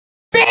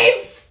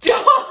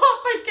stop!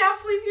 I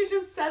can't believe you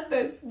just said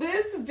this.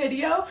 This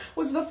video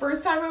was the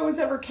first time I was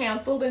ever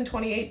canceled in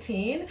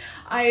 2018.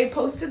 I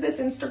posted this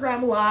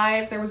Instagram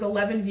live. There was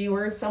 11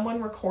 viewers.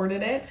 Someone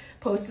recorded it,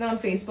 posted it on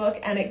Facebook,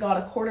 and it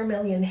got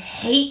 250,000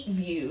 hate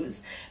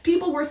views.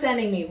 People were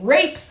sending me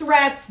rape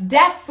threats,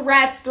 death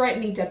threats,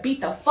 threatening to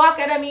beat the fuck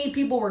out of me.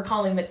 People were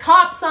calling the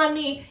cops on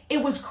me.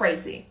 It was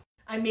crazy.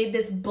 I made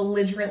this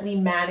belligerently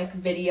manic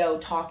video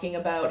talking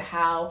about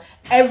how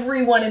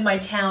everyone in my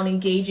town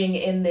engaging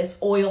in this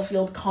oil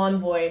field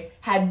convoy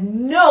had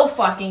no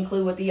fucking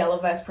clue what the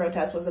Yellow Vest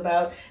protest was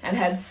about and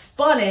had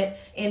spun it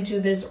into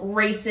this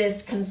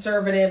racist,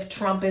 conservative,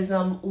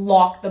 Trumpism,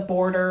 lock the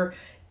border,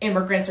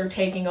 immigrants are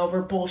taking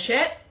over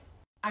bullshit.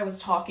 I was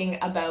talking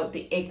about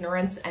the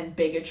ignorance and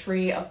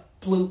bigotry of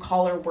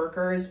blue-collar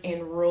workers in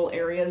rural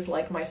areas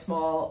like my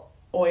small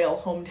oil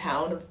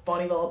hometown of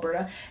Bonnyville,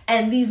 Alberta,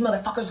 and these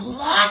motherfuckers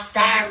lost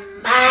their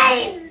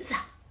minds.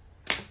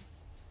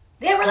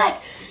 They were like,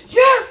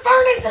 your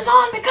furnace is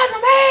on because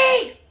of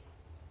me!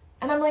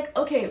 And I'm like,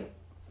 okay,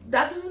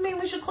 that doesn't mean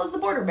we should close the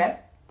border, babe.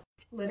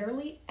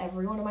 Literally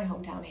everyone in my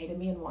hometown hated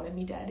me and wanted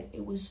me dead.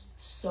 It was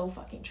so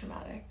fucking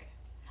traumatic.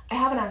 I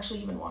haven't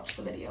actually even watched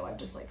the video. I've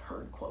just like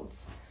heard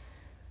quotes.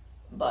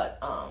 But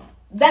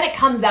then it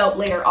comes out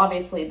later,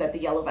 obviously, that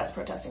the Yellow Vest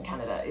protest in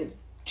Canada is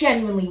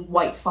genuinely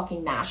white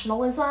fucking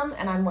nationalism,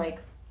 and I'm like,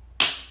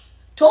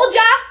 told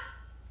ya!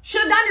 Should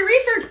have done your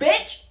research,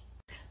 bitch!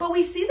 But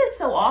we see this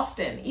so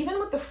often, even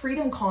with the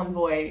Freedom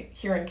Convoy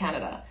here in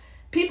Canada.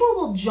 People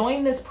will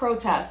join this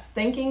protest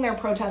thinking they're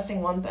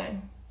protesting one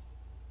thing,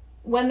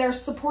 when they're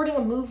supporting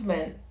a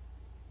movement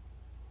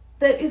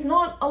that is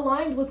not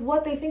aligned with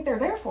what they think they're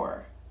there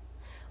for.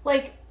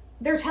 Like,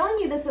 they're telling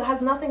me this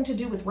has nothing to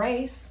do with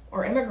race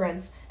or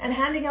immigrants and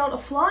handing out a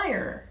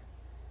flyer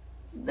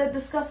that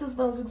discusses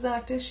those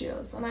exact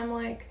issues. And I'm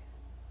like,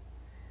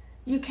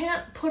 you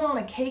can't put on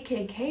a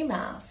KKK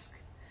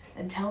mask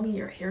and tell me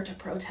you're here to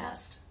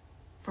protest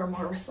for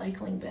more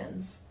recycling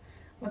bins.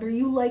 Whether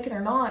you like it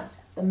or not,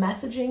 the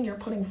messaging you're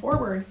putting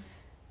forward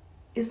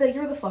is that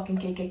you're the fucking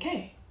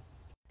KKK.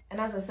 And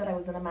as I said, I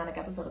was in a manic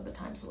episode at the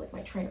time, so like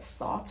my train of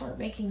thoughts aren't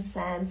making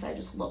sense. I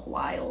just look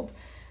wild.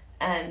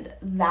 And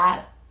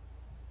that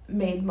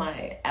made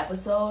my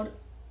episode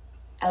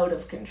out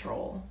of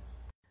control.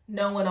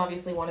 No one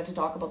obviously wanted to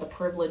talk about the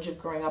privilege of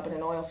growing up in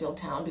an oil field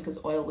town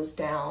because oil was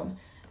down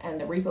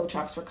and the repo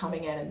trucks were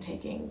coming in and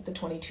taking the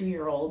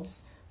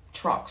 22-year-olds'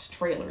 trucks,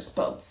 trailers,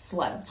 boats,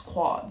 sleds,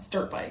 quads,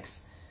 dirt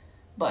bikes.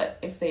 But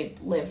if they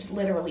lived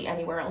literally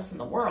anywhere else in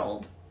the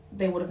world,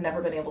 they would have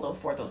never been able to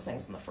afford those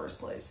things in the first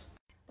place.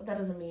 But that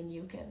doesn't mean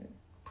you can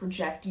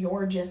project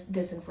your just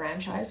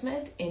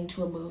disenfranchisement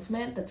into a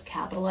movement that's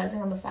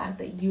capitalizing on the fact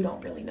that you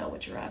don't really know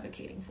what you're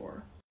advocating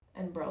for.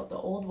 And bro, the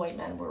old white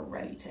men were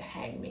ready to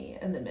hang me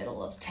in the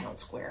middle of town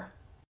square.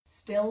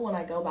 Still, when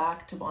I go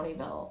back to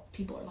Bonnyville,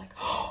 people are like,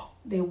 oh,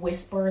 they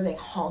whisper, they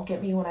honk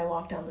at me when I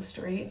walk down the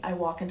street. I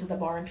walk into the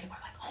bar and people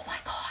are like, oh my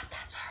God,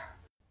 that's her.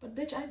 But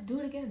bitch, I'd do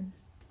it again.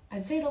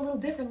 I'd say it a little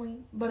differently,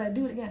 but I'd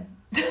do it again.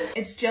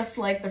 It's just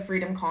like the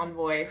Freedom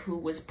Convoy who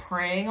was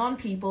preying on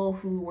people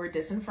who were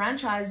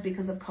disenfranchised because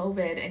of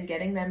COVID and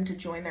getting them to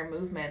join their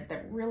movement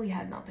that really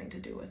had nothing to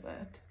do with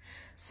it.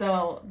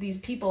 So these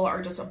people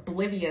are just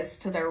oblivious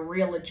to their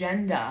real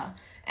agenda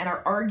and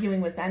are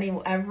arguing with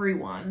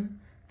everyone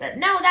that,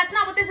 no,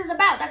 that's not what this is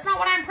about. That's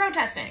not what I'm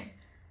protesting.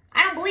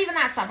 I don't believe in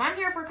that stuff. I'm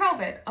here for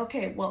COVID.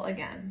 Okay, well,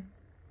 again,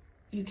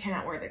 you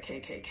can't wear the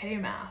KKK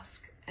mask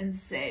and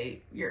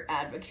say you're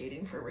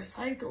advocating for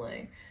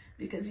recycling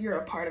because you're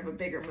a part of a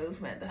bigger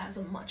movement that has a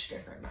much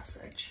different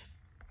message.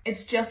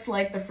 It's just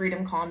like the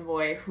Freedom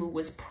Convoy who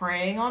was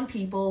preying on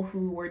people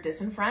who were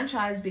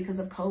disenfranchised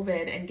because of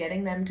COVID and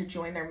getting them to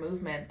join their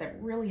movement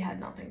that really had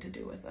nothing to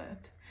do with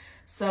it.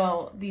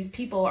 So these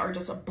people are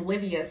just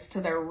oblivious to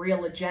their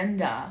real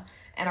agenda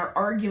and are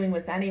arguing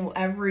with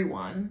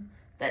everyone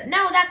that,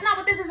 no, that's not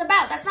what this is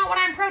about. That's not what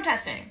I'm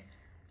protesting.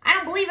 I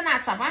don't believe in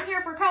that stuff. I'm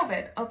here for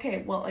COVID.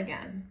 Okay, well,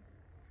 again,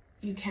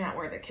 you can't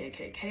wear the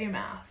KKK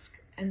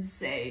mask and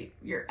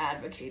say you're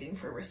advocating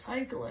for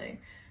recycling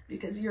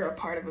because you're a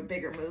part of a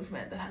bigger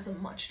movement that has a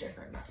much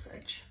different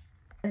message.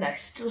 And I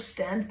still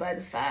stand by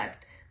the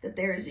fact that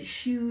there is a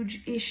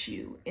huge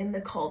issue in the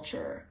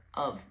culture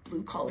of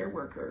blue-collar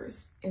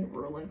workers in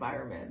rural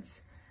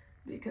environments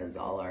because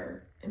all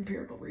our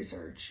empirical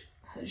research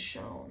has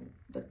shown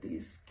that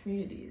these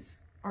communities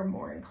are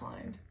more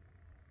inclined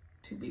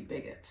to be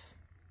bigots.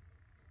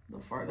 The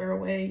farther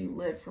away you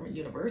live from a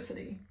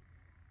university,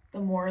 the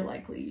more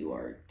likely you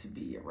are to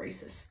be a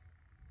racist.